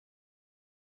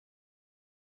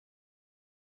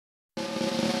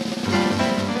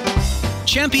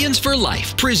Champions for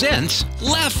Life presents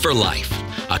Laugh for Life,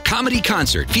 a comedy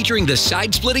concert featuring the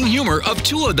side-splitting humor of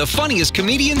two of the funniest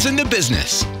comedians in the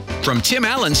business. From Tim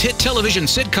Allen's hit television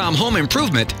sitcom Home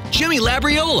Improvement, Jimmy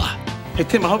Labriola. Hey,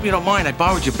 Tim, I hope you don't mind. I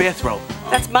borrowed your bathrobe.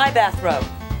 That's my bathrobe.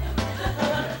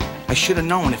 I should have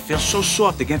known. It feels so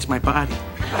soft against my body.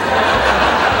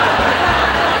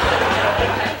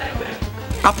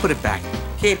 I'll put it back.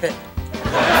 Keep it.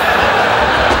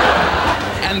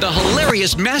 And the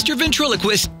hilarious master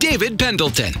ventriloquist, David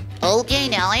Pendleton. Okay,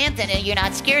 now, Anthony, you're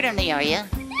not scared of me, are you? All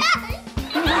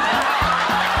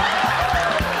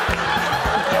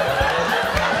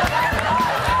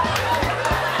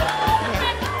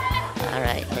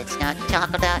right, let's not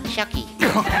talk about Chucky.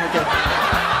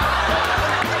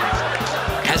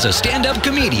 As a stand-up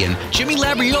comedian, Jimmy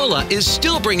Labriola is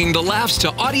still bringing the laughs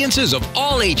to audiences of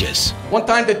all ages. One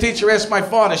time the teacher asked my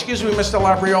father, "Excuse me, Mr.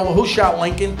 Labriola, who shot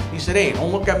Lincoln?" He said, "Hey, don't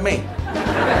look at me."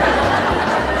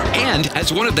 And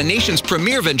as one of the nation's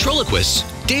premier ventriloquists,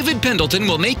 David Pendleton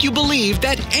will make you believe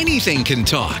that anything can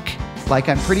talk. Like,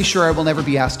 I'm pretty sure I will never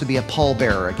be asked to be a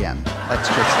pallbearer again. Let's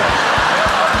just say.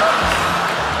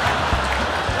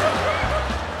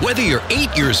 Whether you're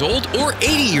 8 years old or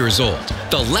 80 years old,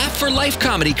 the Laugh for Life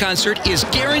comedy concert is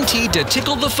guaranteed to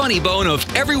tickle the funny bone of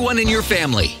everyone in your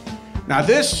family. Now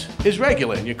this is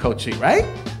regular in your coat seat, right?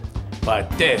 But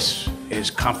this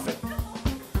is comfort.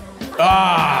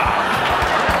 Ah!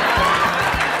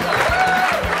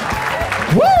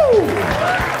 Woo!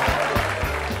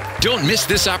 Don't miss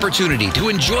this opportunity to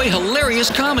enjoy hilarious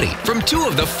comedy from two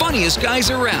of the funniest guys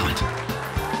around.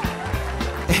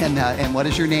 And what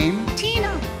is your name? Tina.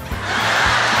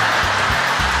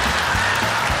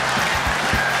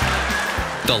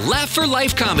 The Laugh for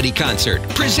Life comedy concert,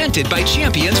 presented by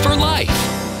Champions for Life.